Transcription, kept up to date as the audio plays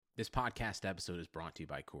This podcast episode is brought to you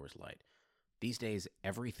by Coors Light. These days,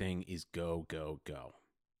 everything is go, go, go.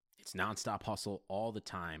 It's nonstop hustle all the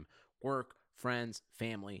time. Work, friends,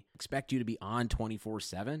 family expect you to be on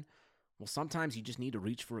 24/7. Well, sometimes you just need to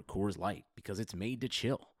reach for a Coors Light because it's made to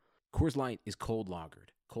chill. Coors Light is cold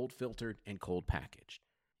lagered, cold filtered, and cold packaged.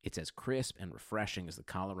 It's as crisp and refreshing as the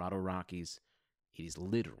Colorado Rockies. It is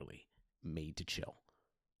literally made to chill.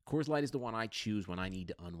 Coors Light is the one I choose when I need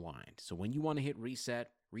to unwind. So when you want to hit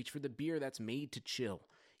reset, reach for the beer that's made to chill.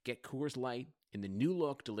 Get Coors Light in the new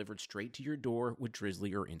look delivered straight to your door with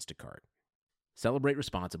Drizzly or Instacart. Celebrate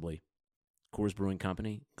responsibly. Coors Brewing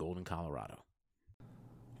Company, Golden, Colorado.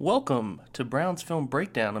 Welcome to Browns Film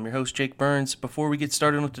Breakdown. I'm your host, Jake Burns. Before we get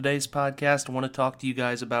started with today's podcast, I want to talk to you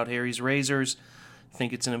guys about Harry's Razors. I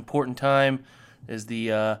think it's an important time as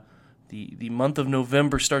the month of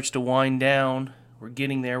November starts to wind down. We're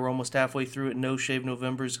getting there. We're almost halfway through it. No Shave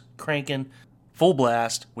November's cranking full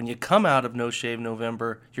blast. When you come out of No Shave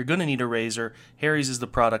November, you're going to need a razor. Harry's is the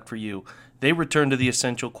product for you. They return to the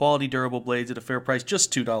essential quality durable blades at a fair price,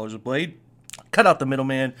 just $2 a blade. Cut out the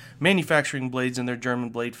middleman, manufacturing blades in their German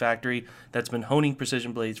blade factory that's been honing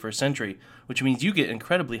precision blades for a century, which means you get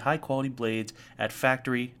incredibly high-quality blades at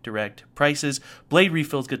factory direct prices. Blade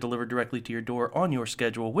refills get delivered directly to your door on your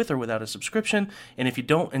schedule with or without a subscription, and if you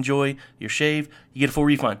don't enjoy your shave, you get a full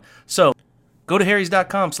refund. So, go to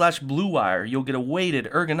harrys.com/bluewire. You'll get a weighted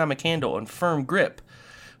ergonomic handle and firm grip.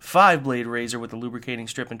 5-blade razor with a lubricating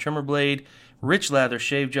strip and trimmer blade, rich lather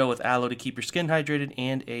shave gel with aloe to keep your skin hydrated,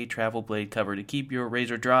 and a travel blade cover to keep your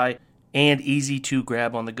razor dry and easy to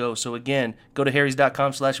grab on the go. So again, go to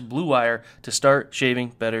harrys.com/bluewire to start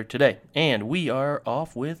shaving better today. And we are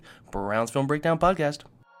off with Browns Film Breakdown Podcast.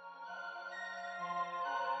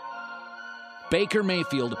 Baker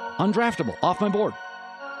Mayfield, undraftable, off my board.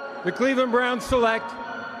 The Cleveland Browns select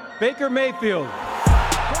Baker Mayfield.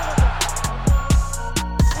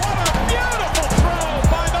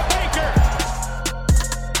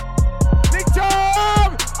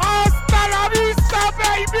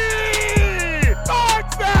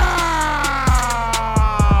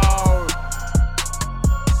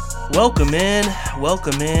 Welcome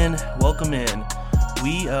in.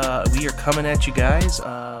 We are coming at you guys.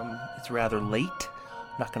 It's rather late.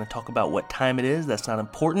 I'm not going to talk about what time it is. That's not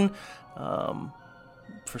important.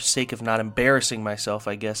 For sake of not embarrassing myself,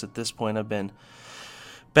 I guess at this point I've been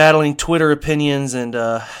battling Twitter opinions and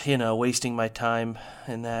wasting my time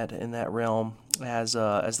in that realm. As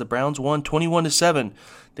the Browns won 21-7,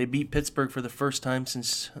 they beat Pittsburgh for the first time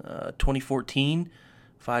since 2014.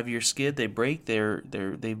 5-year skid. They break.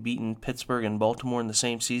 They've beaten Pittsburgh and Baltimore in the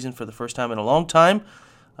same season for the first time in a long time.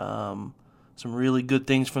 Some really good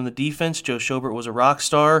things from the defense. Joe Schobert was a rock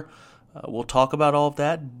star. We'll talk about all of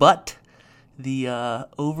that. But the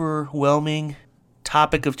overwhelming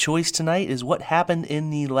topic of choice tonight is what happened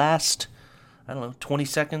in the last, 20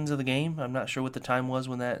 seconds of the game. I'm not sure what the time was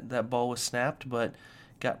when that ball was snapped, but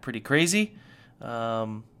got pretty crazy.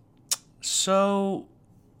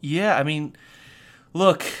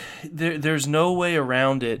 Look, there's no way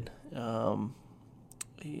around it.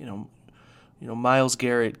 Myles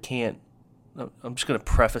Garrett can't. I'm just going to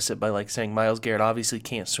preface it by saying Myles Garrett obviously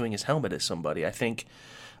can't swing his helmet at somebody. I think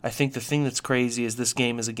the thing that's crazy is this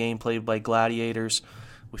game is a game played by gladiators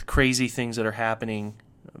with crazy things that are happening.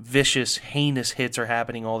 Vicious, heinous hits are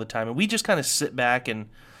happening all the time, and we just kind of sit back and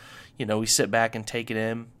take it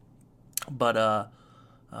in. But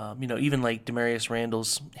even like Demarius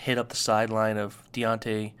Randall's hit up the sideline of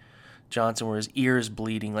Deontay Johnson where his ear is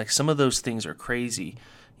bleeding, some of those things are crazy.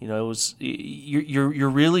 You're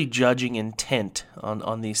really judging intent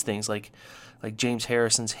on these things, like James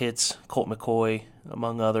Harrison's hits, Colt McCoy,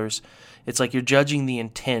 among others. It's like you're judging the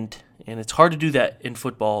intent, and it's hard to do that in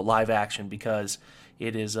football live action because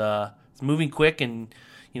it is it's moving quick, and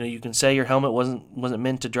you can say your helmet wasn't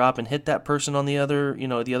meant to drop and hit that person on the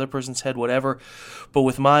other person's head, whatever. But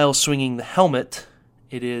with Myles swinging the helmet,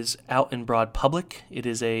 it is out in broad public.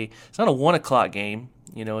 It's not a 1:00 game.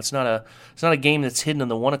 It's not a game that's hidden on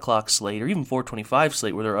the 1:00 slate or even 4:25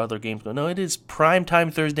 slate where there are other games going. No, it is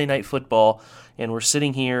primetime Thursday night football, and we're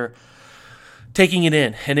sitting here taking it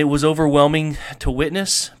in, and it was overwhelming to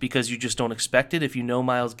witness because you just don't expect it. If you know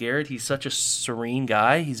Myles Garrett, he's such a serene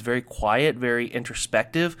guy. He's very quiet, very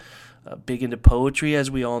introspective, big into poetry,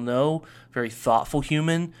 as we all know, very thoughtful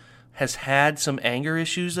human, has had some anger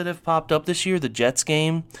issues that have popped up this year, the Jets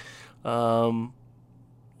game, among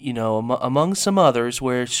some others,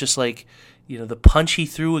 where it's just the punch he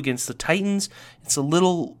threw against the Titans, it's a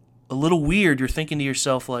little weird. You're thinking to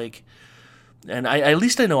yourself, and at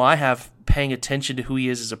least I know I have paying attention to who he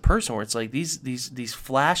is as a person, where it's like these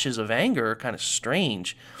flashes of anger are kind of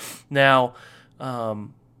strange. Now,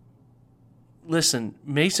 listen,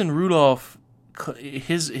 Mason Rudolph,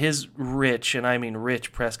 his rich, and I mean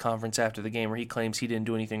rich, press conference after the game where he claims he didn't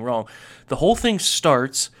do anything wrong. The whole thing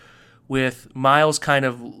starts with Myles kind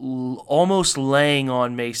of almost laying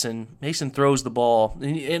on Mason. Mason throws the ball.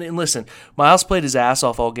 And listen, Myles played his ass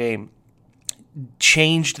off all game,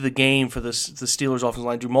 changed the game for the Steelers offensive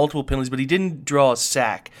line, drew multiple penalties, but he didn't draw a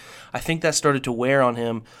sack. I think that started to wear on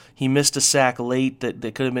him. He missed a sack late that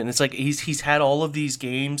could have been. It's like he's had all of these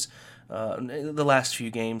games, the last few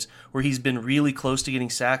games, where he's been really close to getting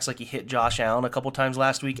sacks. Like he hit Josh Allen a couple times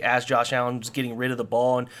last week as Josh Allen was getting rid of the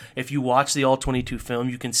ball. And if you watch the All-22 film,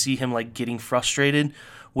 you can see him like getting frustrated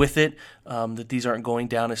with it, that these aren't going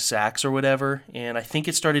down as sacks or whatever. And I think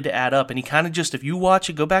it started to add up. And he kind of just, if you watch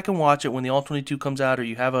it, go back and watch it when the All-22 comes out, or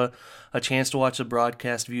you have a chance to watch the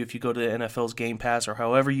broadcast view, if you go to the NFL's Game Pass or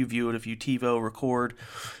however you view it, if you TiVo, record,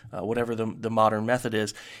 whatever the modern method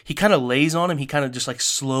is, he kind of lays on him. He kind of just like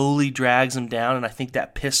slowly drags him down. And I think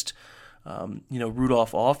that pissed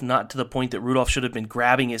Rudolph off, not to the point that Rudolph should have been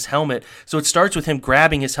grabbing his helmet. So it starts with him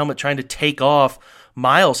grabbing his helmet, trying to take off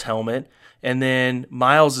Myles' helmet. And then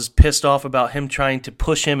Myles is pissed off about him trying to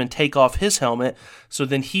push him and take off his helmet. So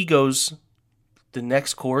then he goes the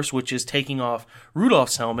next course, which is taking off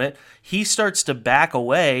Rudolph's helmet. He starts to back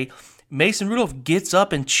away. Mason Rudolph gets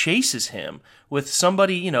up and chases him with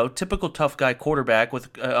somebody, typical tough guy quarterback with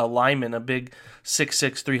a lineman, a big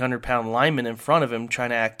 6'6", 300-pound lineman in front of him trying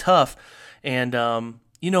to act tough. And,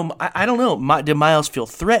 I don't know. Did Myles feel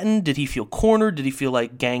threatened? Did he feel cornered? Did he feel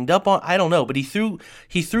like ganged up on? I don't know. But he threw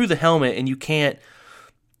the helmet, and you can't,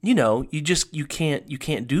 you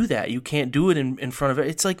can't do that. You can't do it in front of it.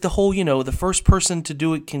 It's like the whole, the first person to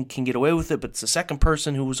do it can get away with it, but it's the second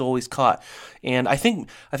person who was always caught. And I think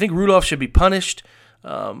Rudolph should be punished,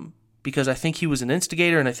 because I think he was an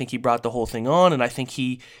instigator, and I think he brought the whole thing on, and I think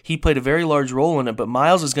he played a very large role in it. But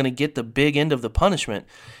Myles is going to get the big end of the punishment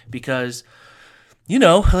because,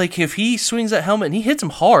 like if he swings that helmet and he hits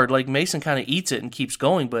him hard, like Mason kind of eats it and keeps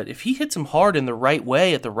going. But if he hits him hard in the right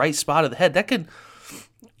way at the right spot of the head, that could,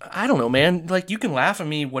 I don't know, man. Like you can laugh at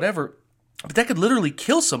me, whatever, but that could literally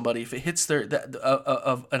kill somebody if it hits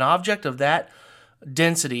an object of that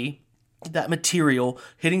density, that material,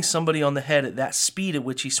 hitting somebody on the head at that speed at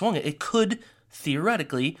which he swung it. It could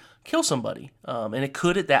theoretically kill somebody, and it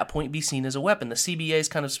could at that point be seen as a weapon. The CBA is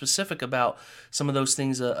kind of specific about some of those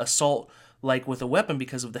things, assault like with a weapon,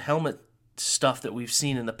 because of the helmet stuff that we've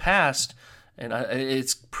seen in the past. And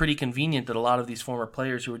it's pretty convenient that a lot of these former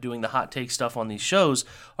players who are doing the hot take stuff on these shows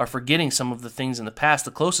are forgetting some of the things in the past.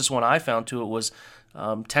 The closest one I found to it was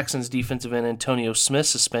Texans defensive end Antonio Smith's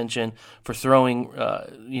suspension for throwing,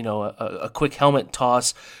 a quick helmet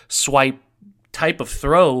toss, swipe type of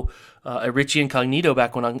throw at Richie Incognito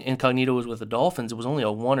back when Incognito was with the Dolphins. It was only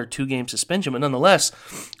a 1 or 2 game suspension, but nonetheless,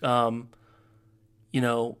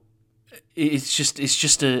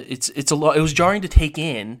 it's a lot. It was jarring to take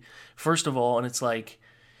in, first of all, and it's like,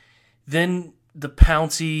 then the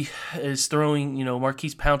Pouncey is throwing,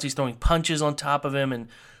 Marquise Pouncey's throwing punches on top of him, and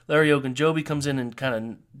Larry Ogunjobi comes in and kind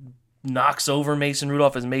of knocks over Mason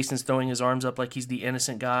Rudolph as Mason's throwing his arms up like he's the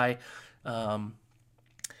innocent guy. I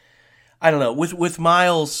don't know. With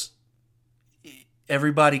Myles,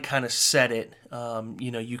 everybody kind of said it.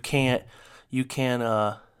 You can't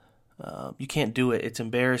do it. It's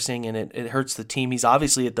embarrassing, and it hurts the team. He's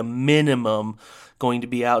obviously at the minimum going to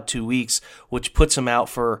be out 2 weeks, which puts him out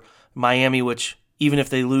for Miami, which even if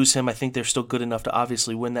they lose him, I think they're still good enough to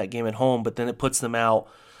obviously win that game at home, but then it puts them out,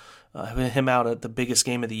 him out at the biggest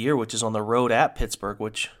game of the year, which is on the road at Pittsburgh,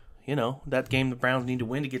 which, that game the Browns need to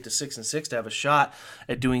win to get to 6-6 to have a shot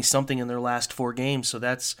at doing something in their last 4 games. So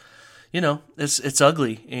that's, it's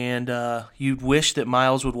ugly, and you'd wish that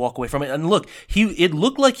Myles would walk away from it. And look, it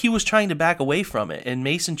looked like he was trying to back away from it, and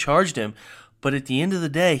Mason charged him, but at the end of the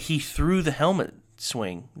day, he threw the helmet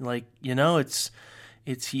swing. Like, you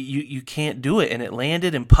can't do it, and it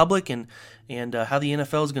landed in public, and how the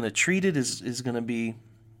NFL is going to treat it is going to be,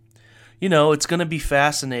 it's going to be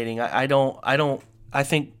fascinating. I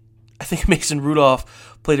think Mason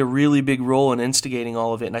Rudolph played a really big role in instigating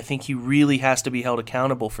all of it, and I think he really has to be held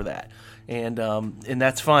accountable for that. And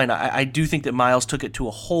that's fine. I do think that Myles took it to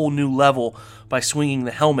a whole new level by swinging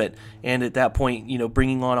the helmet, and at that point,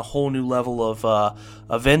 bringing on a whole new level of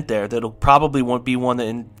event there that'll probably won't be one that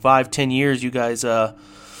in 5-10 years you guys,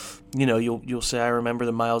 you'll say, I remember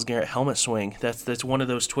the Myles Garrett helmet swing. That's one of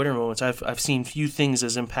those Twitter moments. I've seen few things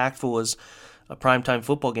as impactful as a primetime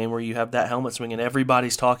football game where you have that helmet swing and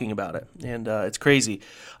everybody's talking about it, and it's crazy.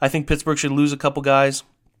 I think Pittsburgh should lose a couple guys.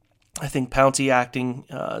 I think Pouncey acting,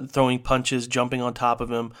 throwing punches, jumping on top of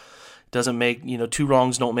him doesn't make, two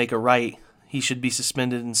wrongs don't make a right. He should be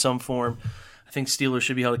suspended in some form. I think Steelers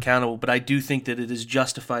should be held accountable, but I do think that it is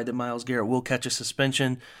justified that Myles Garrett will catch a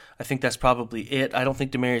suspension. I think that's probably it. I don't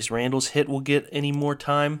think Demarius Randall's hit will get any more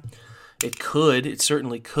time. It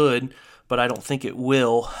certainly could, but I don't think it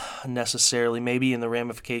will necessarily, maybe in the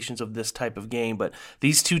ramifications of this type of game. But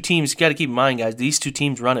these two teams, you got to keep in mind, guys, these two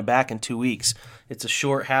teams run it back in 2 weeks. It's a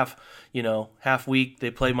short half week.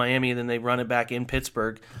 They play Miami, and then they run it back in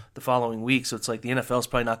Pittsburgh the following week. So it's like the NFL's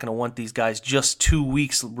probably not going to want these guys just 2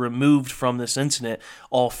 weeks removed from this incident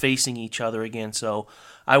all facing each other again. So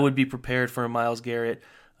I would be prepared for a Myles Garrett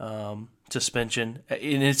suspension,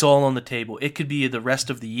 and it's all on the table. It could be the rest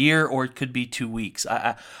of the year, or it could be 2 weeks.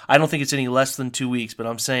 I don't think it's any less than 2 weeks, but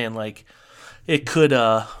I'm saying like it could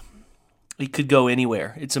go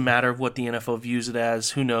anywhere. It's a matter of what the NFL views it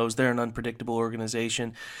as. Who knows? They're an unpredictable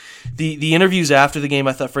organization. The interviews after the game,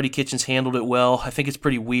 I thought Freddie Kitchens handled it well. I think it's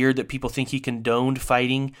pretty weird that people think he condoned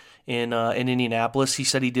fighting in Indianapolis. He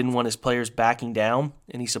said he didn't want his players backing down,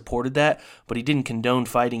 and he supported that, but he didn't condone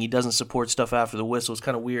fighting. He doesn't support stuff after the whistle. It's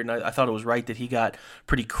kind of weird, and I thought it was right that he got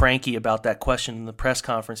pretty cranky about that question in the press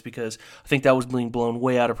conference, because I think that was being blown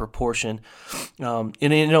way out of proportion.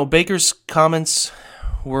 Baker's comments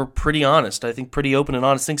were pretty honest. I think pretty open and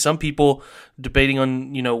honest. I think some people debating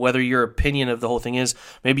on, whether your opinion of the whole thing is,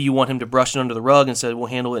 maybe you want him to brush it under the rug and say, we'll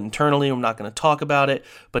handle it internally, I'm not going to talk about it.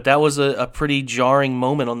 But that was a pretty jarring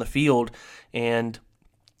moment on the field, and,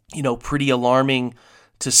 pretty alarming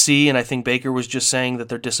to see. And I think Baker was just saying that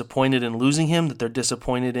they're disappointed in losing him, that they're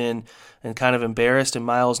disappointed in and kind of embarrassed, and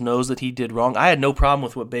Myles knows that he did wrong. I had no problem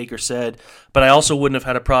with what Baker said, but I also wouldn't have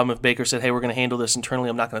had a problem if Baker said, hey, we're going to handle this internally,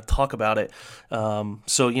 I'm not going to talk about it.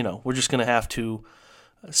 We're just going to have to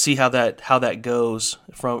see how that goes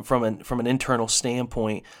from an internal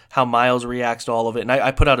standpoint, how Myles reacts to all of it. And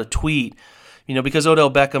I put out a tweet, because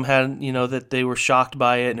Odell Beckham had, that they were shocked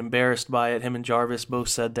by it and embarrassed by it. Him and Jarvis both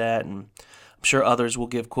said that, and I'm sure others will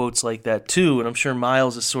give quotes like that too, and I'm sure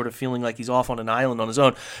Myles is sort of feeling like he's off on an island on his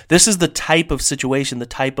own. This is the type of situation, the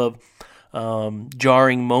type of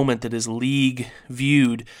jarring moment that is league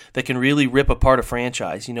viewed that can really rip apart a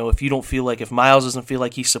franchise. If Myles doesn't feel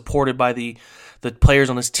like he's supported by the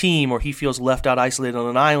players on his team, or he feels left out, isolated on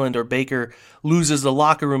an island, or Baker loses the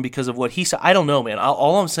locker room because of what he said, I don't know, man.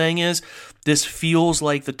 All I'm saying is this feels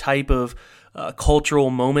like the type of cultural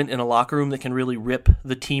moment in a locker room that can really rip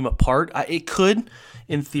the team apart. It could,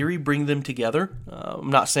 in theory, bring them together. I'm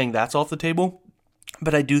not saying that's off the table,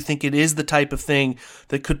 but I do think it is the type of thing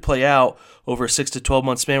that could play out over a 6 to 12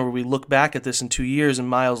 month span, where we look back at this in 2 years and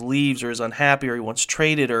Myles leaves, or is unhappy, or he wants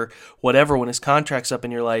traded, or whatever when his contract's up,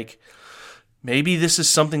 and you're like, maybe this is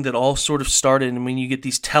something that all sort of started. And when you get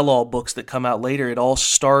these tell-all books that come out later, it all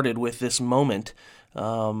started with this moment,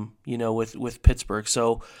 with Pittsburgh.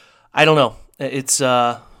 So I don't know. It's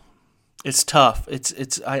tough.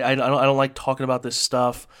 I don't like talking about this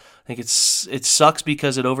stuff. I think it sucks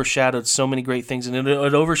because it overshadowed so many great things, and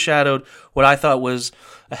it overshadowed what I thought was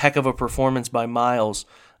a heck of a performance by Myles,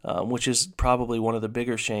 which is probably one of the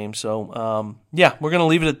bigger shames. So we're gonna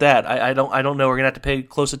leave it at that. I don't know. We're gonna have to pay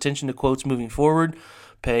close attention to quotes moving forward.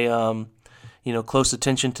 Pay close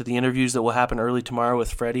attention to the interviews that will happen early tomorrow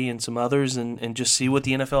with Freddie and some others, and just see what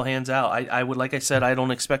the NFL hands out. I would, like I said, I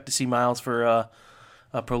don't expect to see Myles for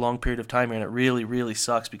a prolonged period of time here, and it really, really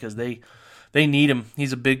sucks because they need him.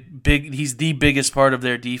 He's he's the biggest part of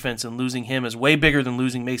their defense, and losing him is way bigger than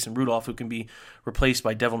losing Mason Rudolph, who can be replaced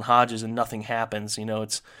by Devlin Hodges and nothing happens.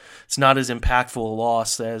 It's not as impactful a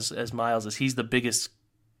loss as Myles is. He's the biggest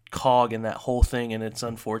cog in that whole thing, and it's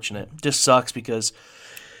unfortunate. It just sucks because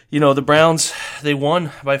the Browns, they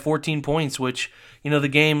won by 14 points, which, the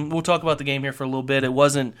game, we'll talk about the game here for a little bit. It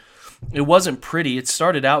wasn't pretty. It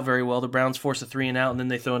started out very well. The Browns forced a 3-and-out, and then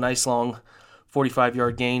they throw a nice long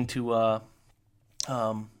 45-yard gain to,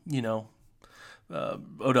 Odell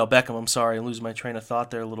Beckham. I'm sorry, I lose my train of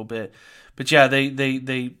thought there a little bit. But yeah,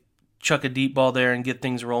 they chuck a deep ball there and get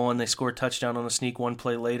things rolling. They score a touchdown on a sneak one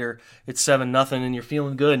play later. It's 7-0, and you're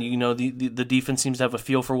feeling good. The defense seems to have a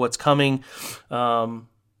feel for what's coming.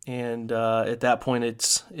 And at that point,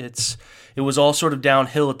 it was all sort of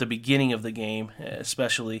downhill at the beginning of the game,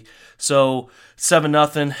 especially. So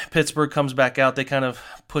 7-0. Pittsburgh comes back out. They kind of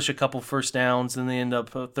push a couple first downs, then they end up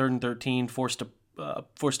 3rd and 13, forced to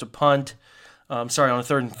punt. On a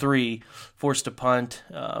 3rd and 3, forced to punt.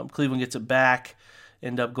 Cleveland gets it back,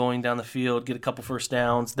 end up going down the field, get a couple first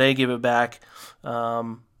downs. They give it back.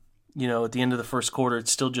 At the end of the first quarter,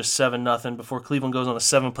 it's still just 7-0 before Cleveland goes on a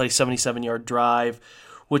 7-play, 77-yard drive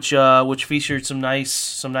which featured some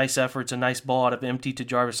nice efforts, a nice ball out of empty to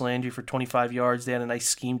Jarvis Landry for 25 yards. They had a nice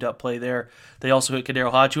schemed up play there. They also hit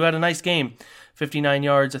Kadero Hodge, who had a nice game, 59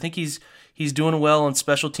 yards. I think he's doing well on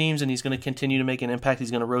special teams, and he's going to continue to make an impact. He's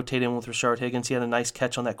going to rotate in with Rashard Higgins. He had a nice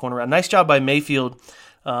catch on that corner route. Nice job by Mayfield,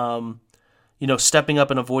 stepping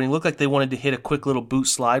up and avoiding. Looked like they wanted to hit a quick little boot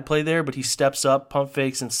slide play there, but he steps up, pump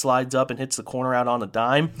fakes, and slides up and hits the corner out on a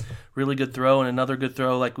dime. Really good throw, and another good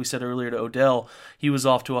throw, like we said earlier, to Odell. He was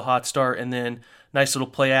off to a hot start, and then nice little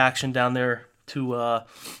play action down there to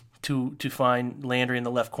find Landry in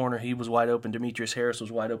the left corner. He was wide open. Demetrius Harris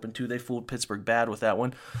was wide open too. They fooled Pittsburgh bad with that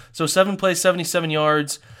one. So 7 plays, 77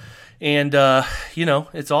 yards. And,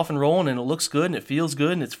 it's off and rolling, and it looks good, and it feels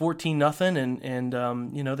good, and it's 14-0,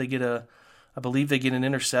 and they get I believe they get an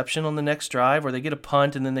interception on the next drive, or they get a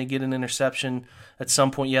punt, and then they get an interception at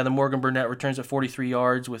some point. Yeah, the Morgan Burnett returns at 43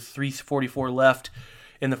 yards with 3:44 left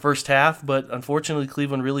in the first half, but unfortunately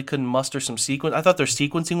Cleveland really couldn't muster some sequence. I thought their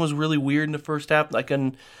sequencing was really weird in the first half. I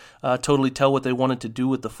couldn't totally tell what they wanted to do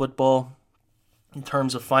with the football in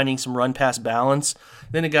terms of finding some run-pass balance.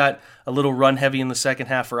 Then it got a little run-heavy in the second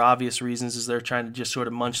half for obvious reasons, as they're trying to just sort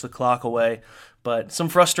of munch the clock away. But some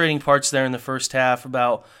frustrating parts there in the first half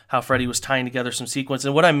about how Freddie was tying together some sequence.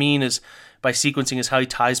 And what I mean is by sequencing is how he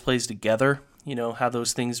ties plays together, how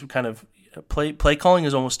those things kind of play calling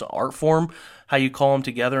is almost an art form, how you call them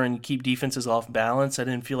together and you keep defenses off balance. I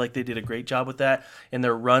didn't feel like they did a great job with that. In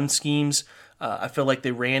their run schemes, I feel like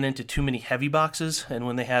they ran into too many heavy boxes, and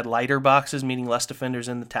when they had lighter boxes, meaning less defenders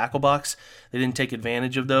in the tackle box, they didn't take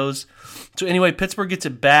advantage of those. So anyway, Pittsburgh gets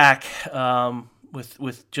it back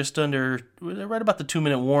with just under, right about the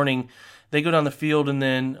 2-minute warning. They go down the field and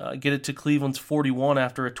then get it to Cleveland's 41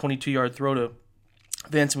 after a 22-yard throw to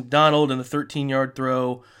Vance McDonald and a 13-yard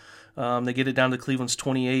throw. They get it down to Cleveland's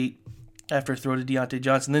 28 after a throw to Deontay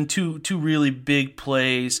Johnson. Then two really big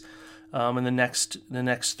plays in the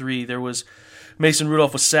next three. There was Mason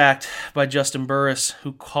Rudolph was sacked by Justin Burris,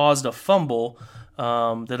 who caused a fumble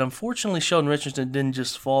that unfortunately Sheldon Richardson didn't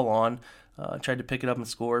just fall on. Tried to pick it up and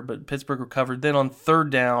score, but Pittsburgh recovered. Then on third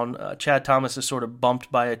down, Chad Thomas is sort of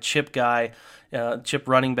bumped by a chip guy, chip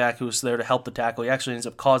running back who was there to help the tackle. He actually ends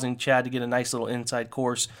up causing Chad to get a nice little inside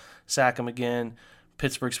course, sack him again.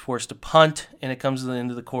 Pittsburgh's forced to punt, and it comes to the end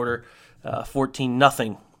of the quarter,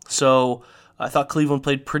 14-0. So I thought Cleveland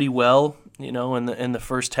played pretty well, in the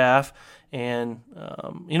first half, and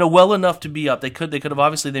well enough to be up. They could have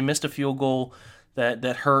obviously they missed a field goal that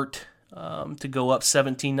hurt to go up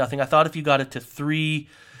 17-0. I thought if you got it to three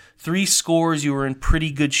scores, you were in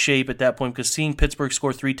pretty good shape at that point, because seeing Pittsburgh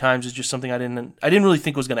score 3 times is just something I didn't really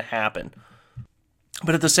think was going to happen.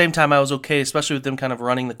 But at the same time, I was okay, especially with them kind of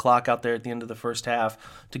running the clock out there at the end of the first half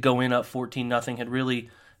to go in up 14-0.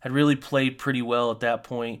 Had really played pretty well at that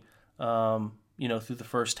point. Through the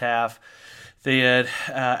first half. They had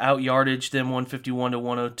out yardaged them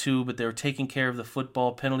 151-102, but they were taking care of the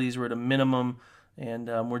football. Penalties were at a minimum, and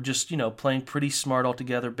we're just playing pretty smart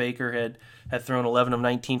altogether. Baker had thrown 11 of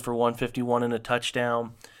 19 for 151 and a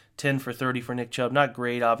touchdown, 10 for 30 for Nick Chubb. Not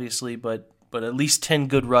great, obviously, but at least 10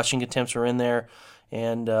 good rushing attempts were in there.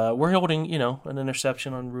 And we're holding, an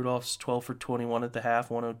interception on Rudolph's 12 for 21 at the half,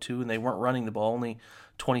 102, and they weren't running the ball, only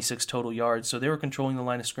 26 total yards. So they were controlling the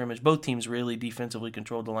line of scrimmage. Both teams really defensively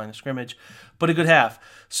controlled the line of scrimmage, but a good half.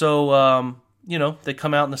 So, they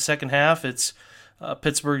come out in the second half. It's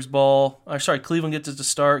Pittsburgh's ball. Cleveland gets it to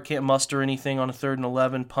start, can't muster anything on a 3rd and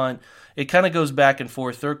 11 punt. It kind of goes back and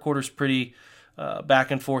forth. Third quarter's pretty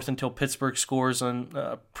back and forth until Pittsburgh scores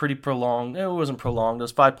on pretty prolonged. It wasn't prolonged. It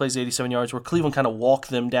was 5 plays, 87 yards, where Cleveland kind of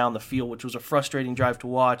walked them down the field, which was a frustrating drive to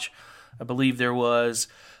watch. I believe there was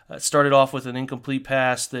started off with an incomplete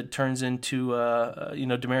pass that turns into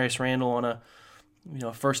Demarius Randall on a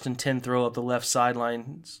 1st and 10 throw up the left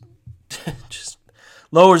sideline. Just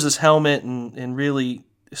lowers his helmet and really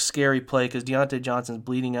scary play because Deontay Johnson's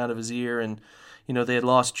bleeding out of his ear, and they had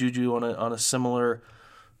lost Juju on a similar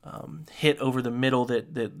hit over the middle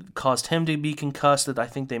that caused him to be concussed, that I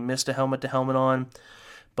think they missed a helmet-to-helmet on.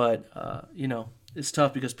 But, it's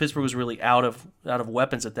tough because Pittsburgh was really out of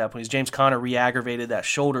weapons at that point. James Conner re-aggravated that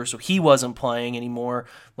shoulder, so he wasn't playing anymore.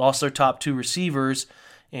 Lost their top 2 receivers,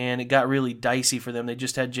 and it got really dicey for them. They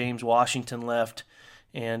just had James Washington left,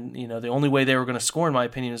 and the only way they were going to score, in my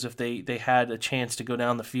opinion, is if they had a chance to go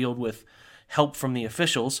down the field with help from the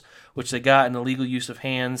officials, which they got in illegal use of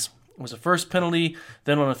hands. It was a first penalty.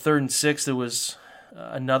 Then on a 3rd and 6, there was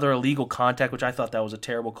another illegal contact, which I thought that was a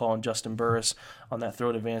terrible call on Justin Burris on that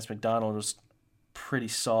throw to Vance McDonald. It was pretty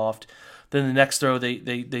soft. Then the next throw,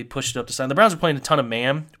 they pushed it up the side. The Browns were playing a ton of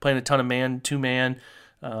man, 2-man,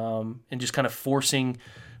 and just kind of forcing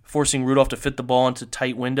forcing Rudolph to fit the ball into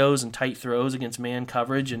tight windows and tight throws against man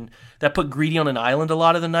coverage, and that put Greedy on an island a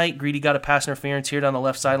lot of the night. Greedy got a pass interference here down the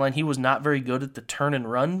left sideline. He was not very good at the turn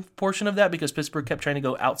and run portion of that because Pittsburgh kept trying to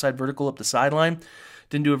go outside vertical up the sideline.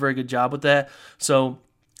 Didn't do a very good job with that. So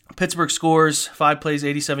Pittsburgh scores, 5 plays,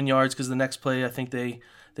 87 yards, because the next play I think they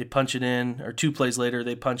punch it in, or 2 plays later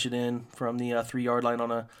they punch it in from the 3-yard line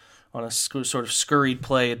on a sort of scurried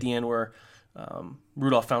play at the end where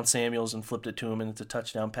Rudolph found Samuels and flipped it to him, and it's a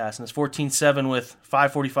touchdown pass. And it's 14-7 with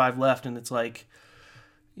 5:45 left, and it's like,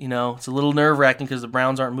 it's a little nerve-wracking because the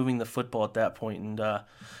Browns aren't moving the football at that point. And,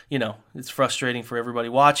 it's frustrating for everybody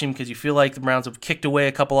watching because you feel like the Browns have kicked away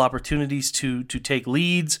a couple opportunities to take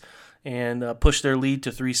leads and push their lead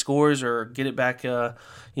to 3 scores or get it back,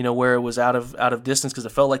 where it was out of distance, because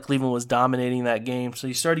it felt like Cleveland was dominating that game. So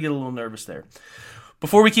you started to get a little nervous there.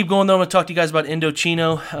 Before we keep going, though, I'm going to talk to you guys about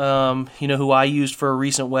Indochino, who I used for a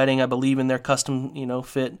recent wedding. I believe in their custom,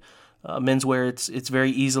 fit menswear. It's very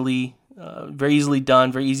easily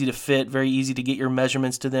done, very easy to fit, very easy to get your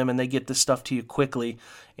measurements to them, and they get this stuff to you quickly.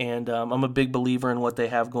 And I'm a big believer in what they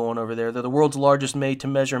have going over there. They're the world's largest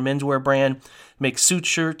made-to-measure menswear brand. Makes suits,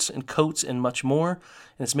 shirts, and coats, and much more.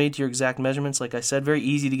 And it's made to your exact measurements. Like I said, very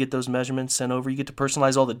easy to get those measurements sent over. You get to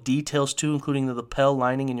personalize all the details too, including the lapel,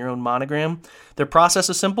 lining, and your own monogram. Their process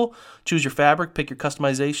is simple. Choose your fabric, pick your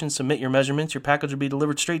customization, submit your measurements. Your package will be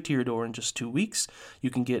delivered straight to your door in just 2 weeks.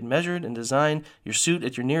 You can get measured and design your suit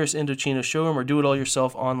at your nearest Indochino showroom or do it all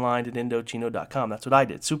yourself online at Indochino.com. That's what I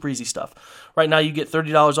did. Super easy stuff. Right now you get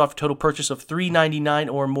 $30 off your total purchase of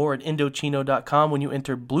 $3.99 or more at Indochino.com when you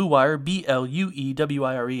enter BlueWire,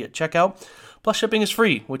 BLUEWIRE at checkout. Plus shipping is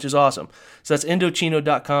free, which is awesome. So that's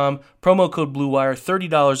Indochino.com, promo code BlueWire,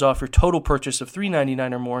 $30 off your total purchase of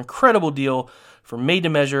 $3.99 or more. Incredible deal for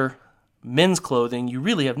made-to-measure men's clothing. You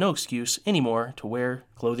really have no excuse anymore to wear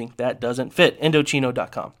clothing that doesn't fit.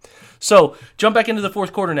 Indochino.com. So jump back into the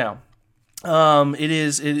fourth quarter now. It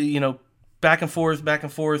is back and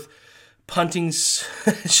forth. Punting's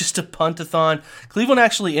it's just a punt-a-thon. Cleveland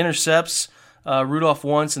actually intercepts Rudolph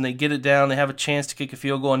once, and they get it down. They have a chance to kick a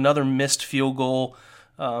field goal. Another missed field goal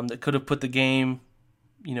that could have put the game,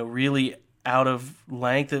 really out of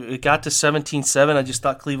length. It got to 17-7. I just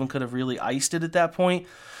thought Cleveland could have really iced it at that point.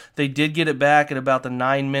 They did get it back at about the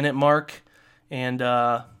 9-minute mark, and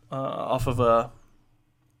off of a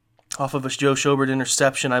Joe Schobert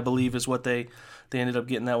interception, I believe, is what they ended up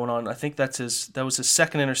getting that one on. I think that was his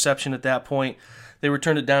second interception at that point. They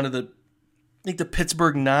returned it down to the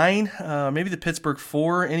Pittsburgh 9, maybe the Pittsburgh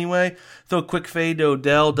 4 anyway. Throw a quick fade to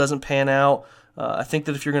Odell, doesn't pan out. I think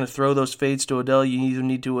that if you're going to throw those fades to Odell, you either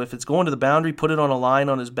need to, if it's going to the boundary, put it on a line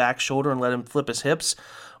on his back shoulder and let him flip his hips,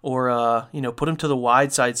 or put him to the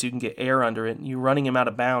wide side so you can get air under it. And you're running him out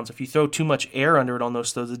of bounds. If you throw too much air under it on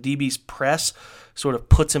those throws, the DB's press sort of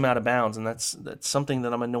puts him out of bounds, and that's something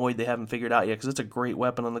that I'm annoyed they haven't figured out yet, because it's a great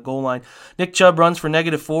weapon on the goal line. Nick Chubb runs for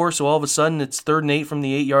 -4, so all of a sudden it's 3rd and 8 from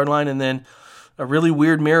the 8-yard line, and then a really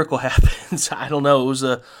weird miracle happens. I don't know. It was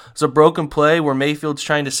a broken play where Mayfield's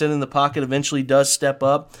trying to sit in the pocket, eventually does step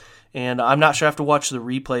up, and I'm not sure I have to watch the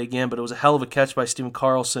replay again, but it was a hell of a catch by Stephen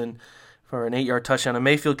Carlson for an 8-yard touchdown, and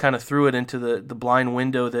Mayfield kind of threw it into the blind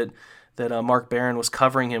window that Mark Barron was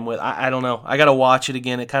covering him with. I don't know. I got to watch it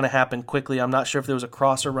again. It kind of happened quickly. I'm not sure if there was a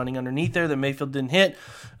crosser running underneath there that Mayfield didn't hit.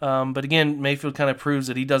 But again, Mayfield kind of proves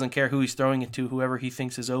that he doesn't care who he's throwing it to. Whoever he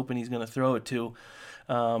thinks is open, he's going to throw it to.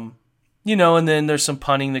 And then there's some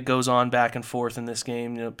punting that goes on back and forth in this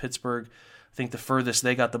game. Pittsburgh, I think the furthest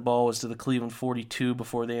they got the ball was to the Cleveland 42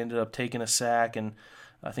 before they ended up taking a sack. And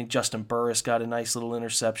I think Justin Burris got a nice little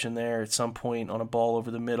interception there at some point on a ball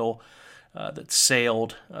over the middle that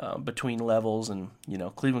sailed between levels, and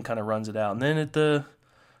Cleveland kind of runs it out. And then at the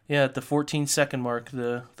 14-second mark,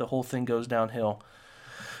 the whole thing goes downhill.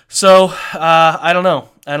 So I don't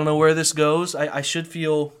know where this goes. I should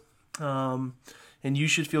feel, and you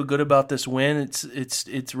should feel good about this win.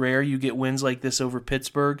 It's rare you get wins like this over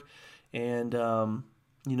Pittsburgh, and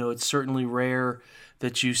it's certainly rare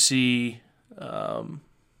that you see.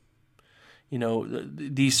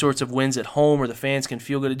 These sorts of wins at home where the fans can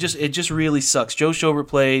feel good. It just really sucks. Joe Schobert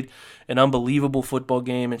played an unbelievable football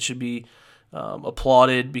game and should be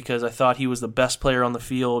applauded, because I thought he was the best player on the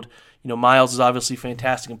field. Myles is obviously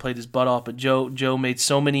fantastic and played his butt off, but Joe made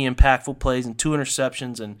so many impactful plays and 2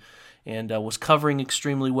 interceptions and was covering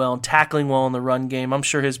extremely well and tackling well in the run game. I'm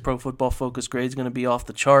sure his Pro Football Focus grade is going to be off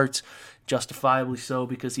the charts, justifiably so,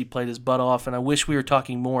 because he played his butt off. And I wish we were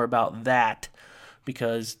talking more about that,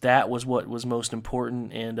 because that was what was most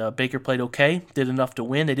important. And Baker played okay, did enough to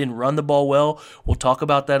win. They didn't run the ball well. We'll talk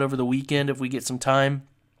about that over the weekend if we get some time.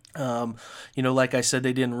 Like I said,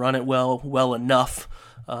 they didn't run it well enough.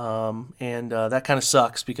 And that kind of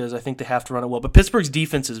sucks because I think they have to run it well. But Pittsburgh's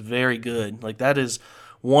defense is very good. Like, that is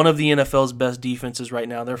one of the NFL's best defenses right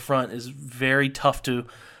now. Their front is very tough to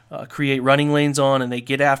create running lanes on, and they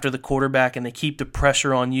get after the quarterback, and they keep the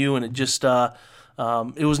pressure on you, and it just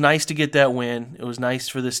it was nice to get that win. It was nice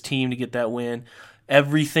for this team to get that win.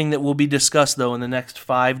 Everything that will be discussed, though, in the next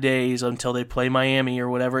 5 days until they play Miami or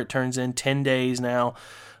whatever it turns in, 10 days now,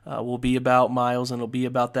 will be about Myles, and it'll be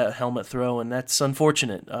about that helmet throw, and that's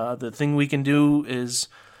unfortunate. The thing we can do is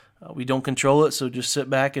we don't control it, so just sit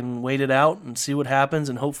back and wait it out and see what happens,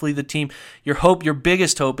 and hopefully the team, your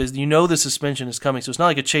biggest hope is the suspension is coming, so it's not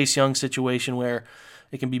like a Chase Young situation where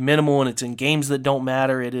it can be minimal and it's in games that don't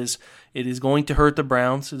matter. It is going to hurt the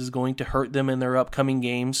Browns. It is going to hurt them in their upcoming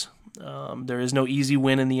games. There is no easy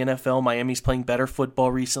win in the NFL. Miami's playing better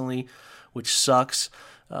football recently, which sucks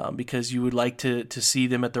because you would like to see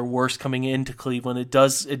them at their worst coming into Cleveland. It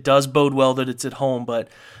does bode well that it's at home, but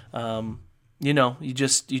you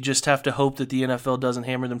just have to hope that the NFL doesn't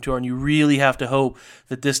hammer them too hard, and you really have to hope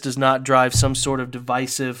that this does not drive some sort of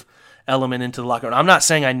divisive element into the locker room. I'm not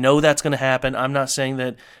saying I know that's going to happen. I'm not saying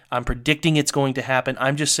that I'm predicting it's going to happen.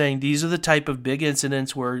 I'm just saying these are the type of big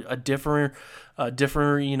incidents where a differing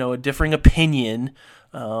opinion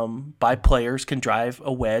by players can drive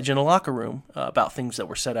a wedge in a locker room about things that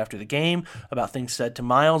were said after the game, about things said to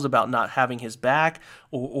Myles, about not having his back,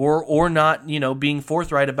 or not being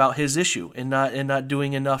forthright about his issue and not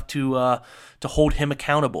doing enough to hold him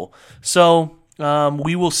accountable. So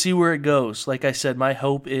we will see where it goes. Like I said, my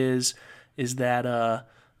hope is that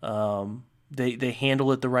they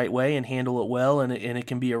handle it the right way and handle it well, and it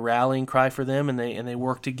can be a rallying cry for them, and they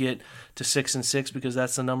work to get to 6-6 because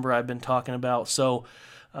that's the number I've been talking about. So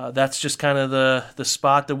that's just kind of the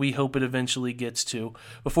spot that we hope it eventually gets to.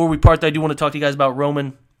 Before we part, I do want to talk to you guys about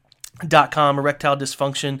Roman.com. Erectile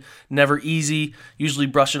dysfunction, never easy. Usually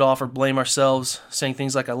brush it off or blame ourselves, saying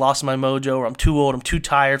things like I lost my mojo or I'm too old, I'm too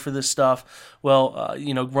tired for this stuff. Well,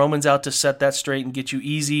 Roman's out to set that straight and get you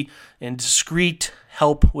easy and discreet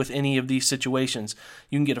help with any of these situations.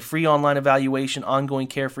 You can get a free online evaluation, ongoing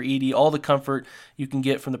care for ED, all the comfort you can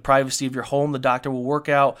get from the privacy of your home. The doctor will work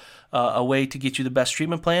out a way to get you the best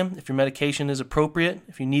treatment plan. If your medication is appropriate,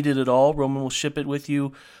 if you need it at all, Roman will ship it with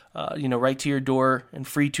you right to your door, and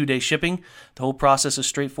free 2-day shipping. The whole process is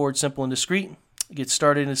straightforward, simple, and discreet. Get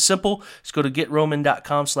started and it's simple. Just go to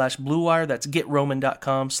GetRoman.com/BlueWire. That's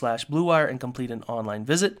GetRoman.com/BlueWire and complete an online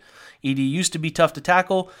visit. ED used to be tough to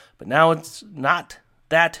tackle, but now it's not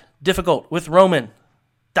that difficult with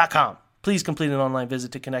Roman.com. Please complete an online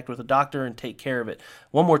visit to connect with a doctor and take care of it.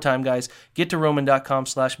 One more time, guys. Get to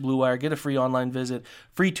Roman.com/BlueWire. Get a free online visit,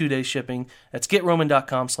 free 2-day shipping. That's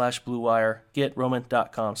GetRoman.com/BlueWire.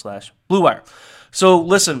 GetRoman.com/BlueWire. So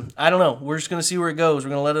listen, I don't know. We're just going to see where it goes. We're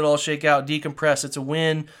going to let it all shake out, decompress. It's a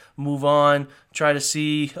win, move on, try to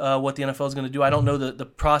see what the NFL is going to do. I don't know the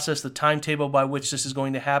process, the timetable by which this is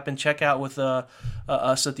going to happen. Check out with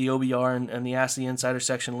us at the OBR and the Ask the Insider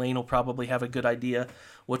section. Lane will probably have a good idea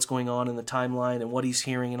what's going on in the timeline and what he's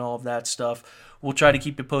hearing and all of that stuff. We'll try to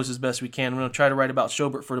keep you posted as best we can. I'm going to try to write about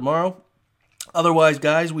Schobert for tomorrow. Otherwise,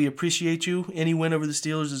 guys, we appreciate you. Any win over the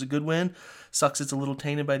Steelers is a good win. Sucks it's a little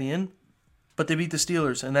tainted by the end. But they beat the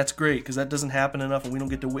Steelers, and that's great because that doesn't happen enough, and we don't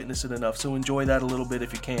get to witness it enough. So enjoy that a little bit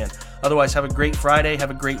if you can. Otherwise, have a great Friday,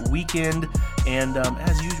 have a great weekend, and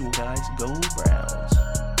as usual, guys, go Browns.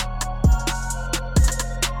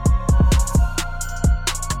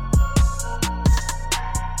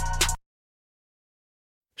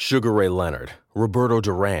 Sugar Ray Leonard, Roberto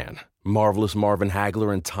Duran, Marvelous Marvin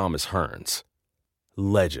Hagler, and Thomas Hearns.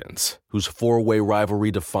 Legends, whose four-way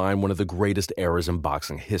rivalry defined one of the greatest eras in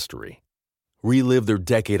boxing history. Relive their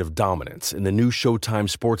decade of dominance in the new Showtime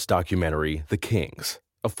sports documentary, The Kings,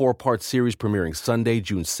 a 4-part series premiering Sunday,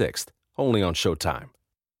 June 6th, only on Showtime.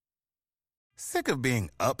 Sick of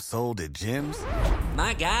being upsold at gyms?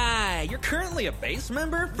 My guy, you're currently a base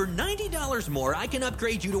member? For $90 more, I can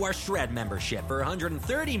upgrade you to our Shred membership. For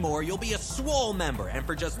 $130 more, you'll be a Swole member. And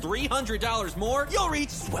for just $300 more, you'll reach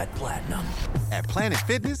Sweat Platinum. At Planet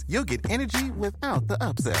Fitness, you'll get energy without the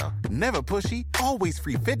upsell. Never pushy, always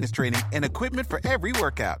free fitness training and equipment for every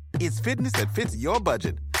workout. It's fitness that fits your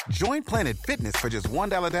budget. Join Planet Fitness for just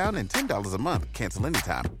 $1 down and $10 a month. Cancel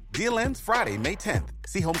anytime. Deal ends Friday, May 10th.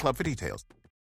 See Home Club for details.